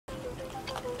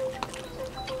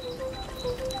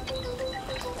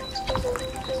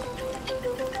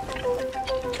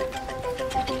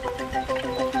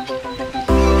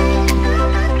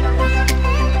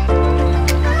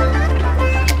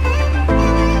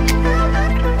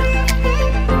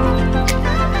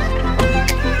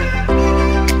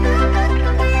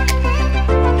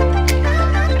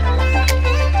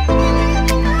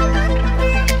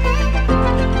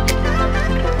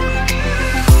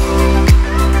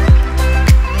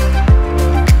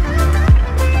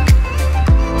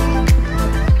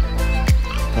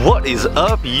What is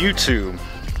up, YouTube?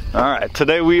 Alright,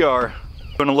 today we are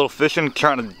doing a little fishing,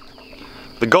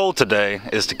 the goal today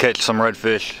is to catch some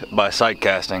redfish by sight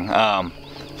casting.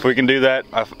 If we can do that,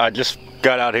 I just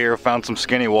got out here, found some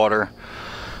skinny water.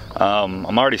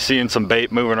 I'm already seeing some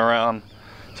bait moving around,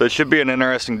 so it should be an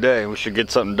interesting day. We should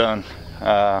get something done.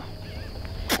 The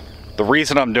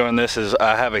reason I'm doing this is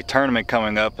I have a tournament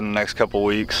coming up in the next couple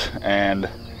weeks, and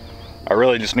I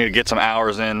really just need to get some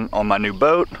hours in on my new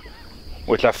boat,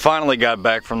 which I finally got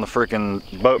back from the freaking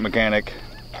boat mechanic.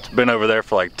 It's been over there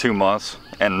for like 2 months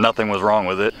and nothing was wrong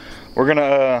with it. We're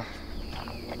gonna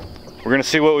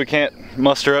see what we can't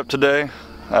muster up today.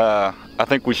 I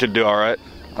think we should do all right.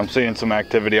 I'm seeing some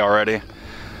activity already,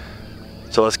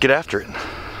 so let's get after it.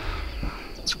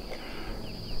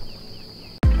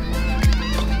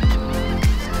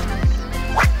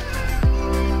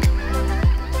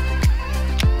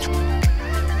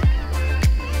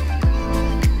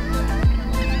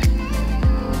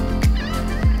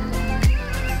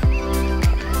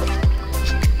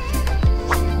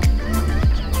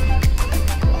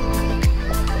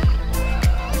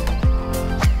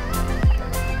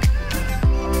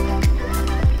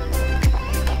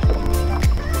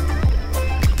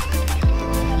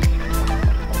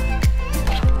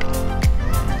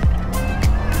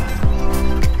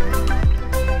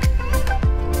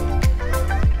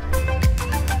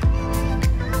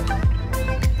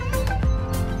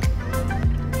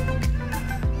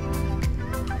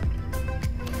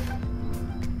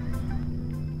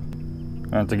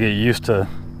 I have to get used to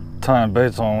tying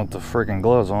baits on with the freaking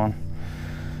gloves on.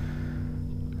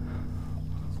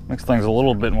 Makes things a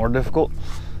little bit more difficult.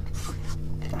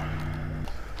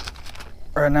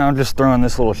 Right now I'm just throwing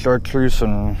this little chartreuse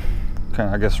and kind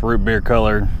of, I guess, root beer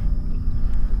colored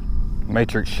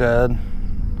matrix shad.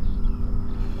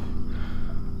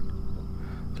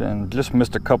 And just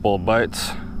missed a couple of bites,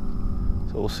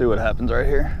 so we'll see what happens right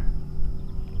here.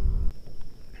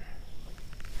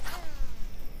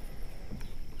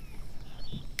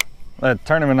 That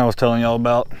tournament I was telling y'all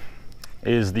about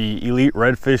is the Elite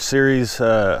Redfish Series.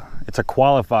 It's a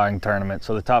qualifying tournament,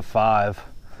 so the top 5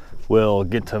 will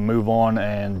get to move on,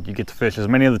 and you get to fish as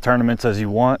many of the tournaments as you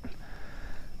want.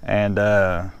 And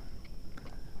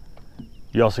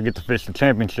you also get to fish the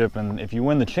championship, and if you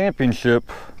win the championship,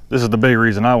 this is the big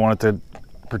reason I wanted to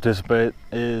participate,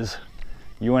 is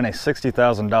you win a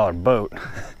 $60,000 boat.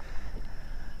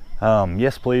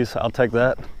 Yes, please, I'll take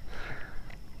that.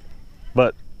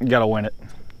 But you gotta win it.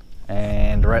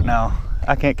 And right now,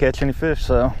 I can't catch any fish,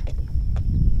 so.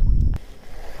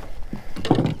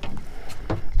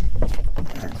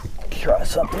 Try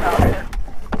something out here.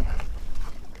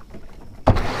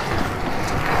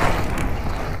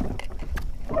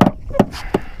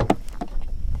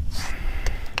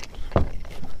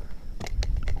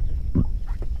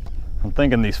 I'm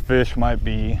thinking these fish might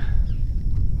be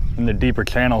in the deeper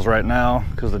channels right now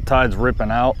because the tide's ripping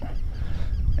out.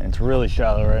 And it's really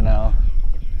shallow right now.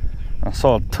 I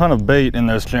saw a ton of bait in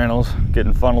those channels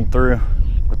getting funneled through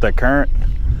with that current.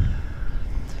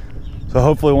 So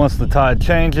hopefully once the tide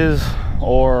changes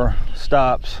or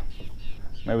stops,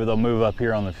 maybe they'll move up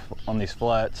here on these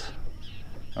flats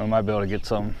and we might be able to get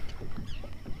some.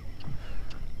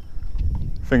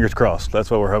 Fingers crossed,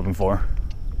 that's what we're hoping for.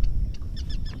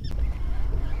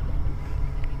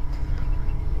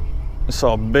 I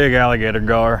saw a big alligator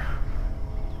gar.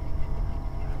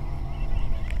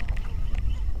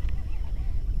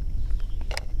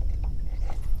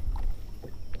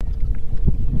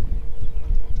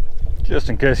 Just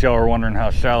in case y'all are wondering how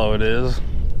shallow it is,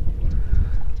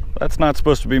 that's not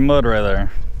supposed to be mud right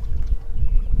there.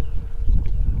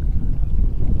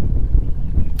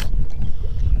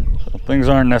 So things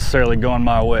aren't necessarily going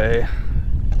my way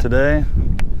today,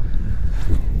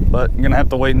 but I'm gonna have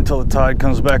to wait until the tide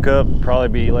comes back up. Probably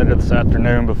be later this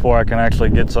afternoon before I can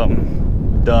actually get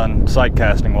something done sight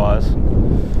casting wise.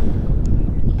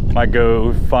 Might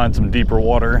go find some deeper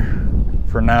water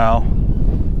for now.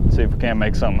 See if we can't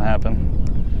make something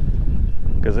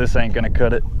happen, because this ain't gonna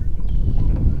cut it.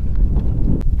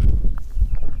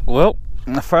 Well,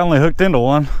 I finally hooked into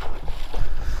one.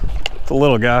 The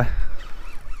little guy.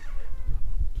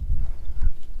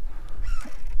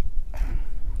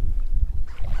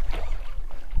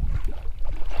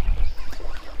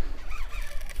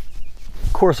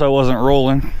 Of course I wasn't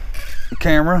rolling the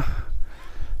camera.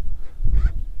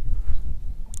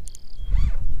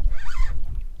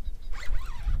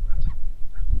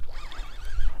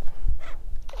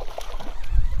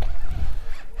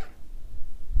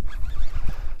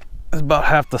 It's about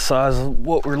half the size of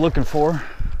what we're looking for,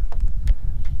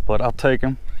 but I'll take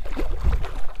him.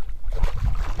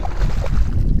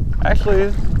 Actually, I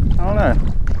don't know.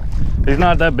 He's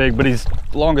not that big, but he's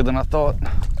longer than I thought.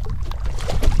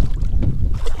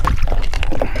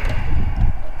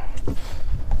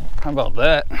 How about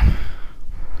that?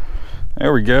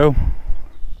 There we go.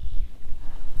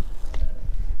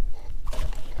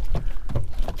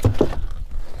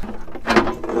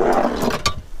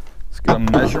 Let's get a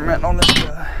measurement on this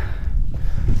guy.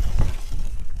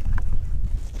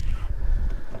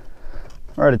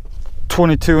 All right,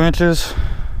 22 inches.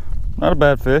 Not a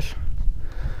bad fish.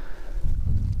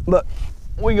 But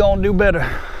we gonna do better.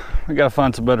 We gotta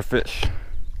find some better fish.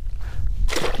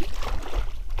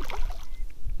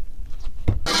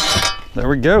 There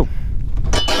we go.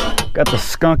 Got the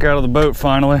skunk out of the boat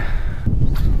finally.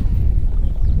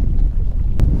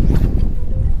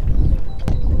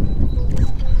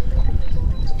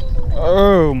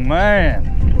 Oh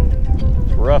man,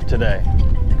 it's rough today.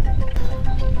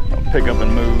 I'll pick up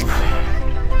and move.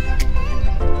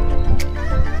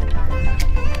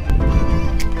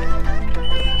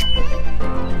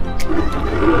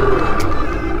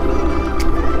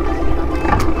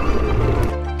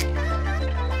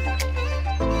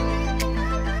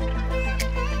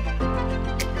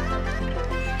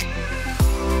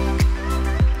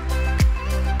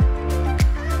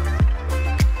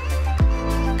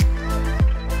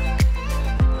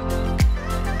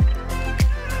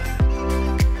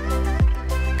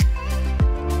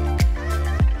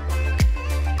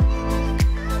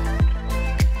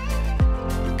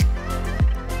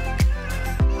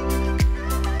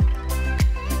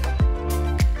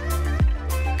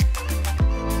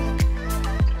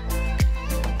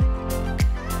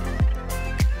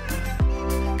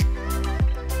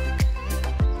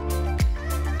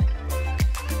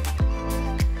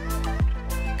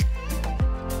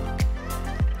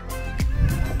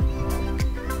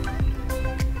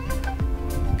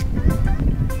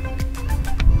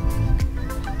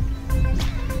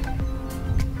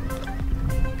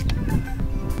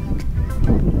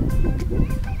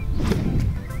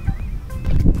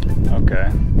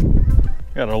 Okay,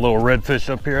 got a little redfish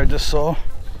up here I just saw.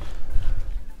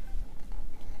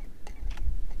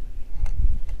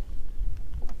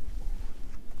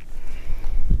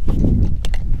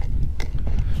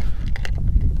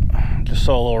 Just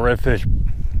saw a little redfish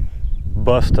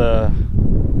bust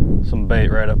some bait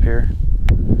right up here.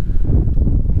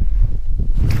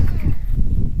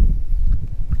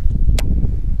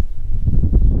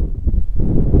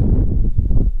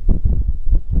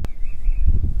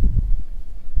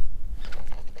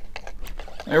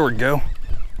 There we go.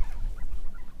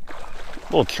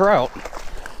 Little trout.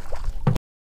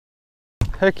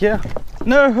 Heck yeah.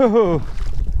 No!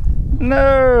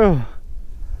 No!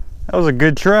 That was a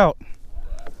good trout.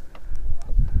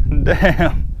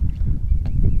 Damn.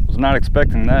 Was not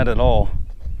expecting that at all.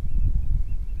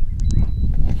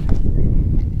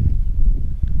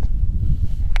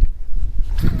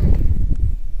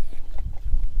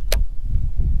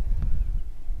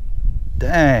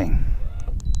 Dang.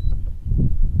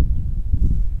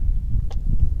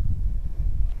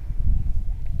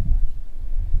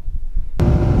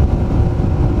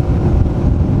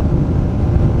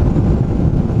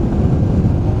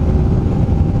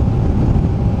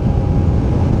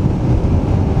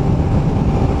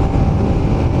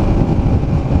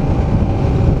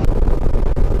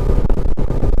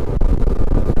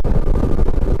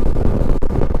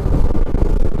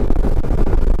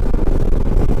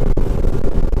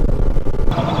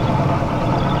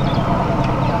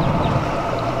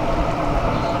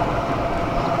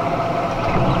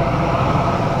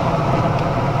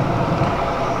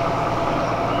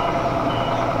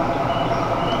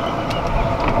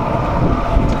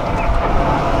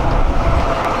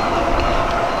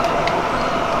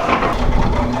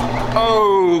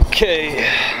 Okay,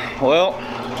 well,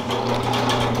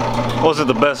 wasn't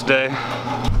the best day.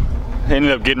 It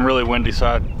ended up getting really windy,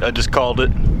 so I just called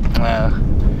it.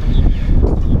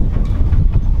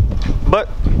 But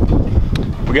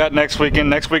we got next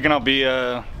weekend. Next weekend I'll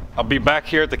be back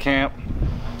here at the camp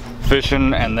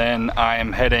fishing, and then I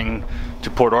am heading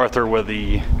to Port Arthur with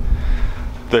the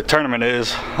the tournament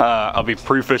is. I'll be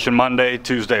pre-fishing Monday,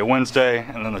 Tuesday, Wednesday,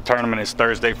 and then the tournament is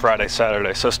Thursday, Friday,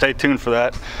 Saturday. So stay tuned for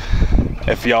that.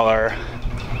 If y'all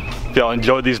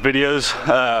enjoyed these videos,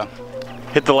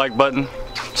 hit the like button,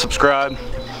 subscribe,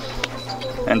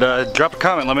 and drop a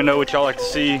comment. Let me know what y'all like to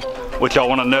see, what y'all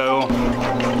want to know.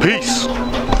 Peace.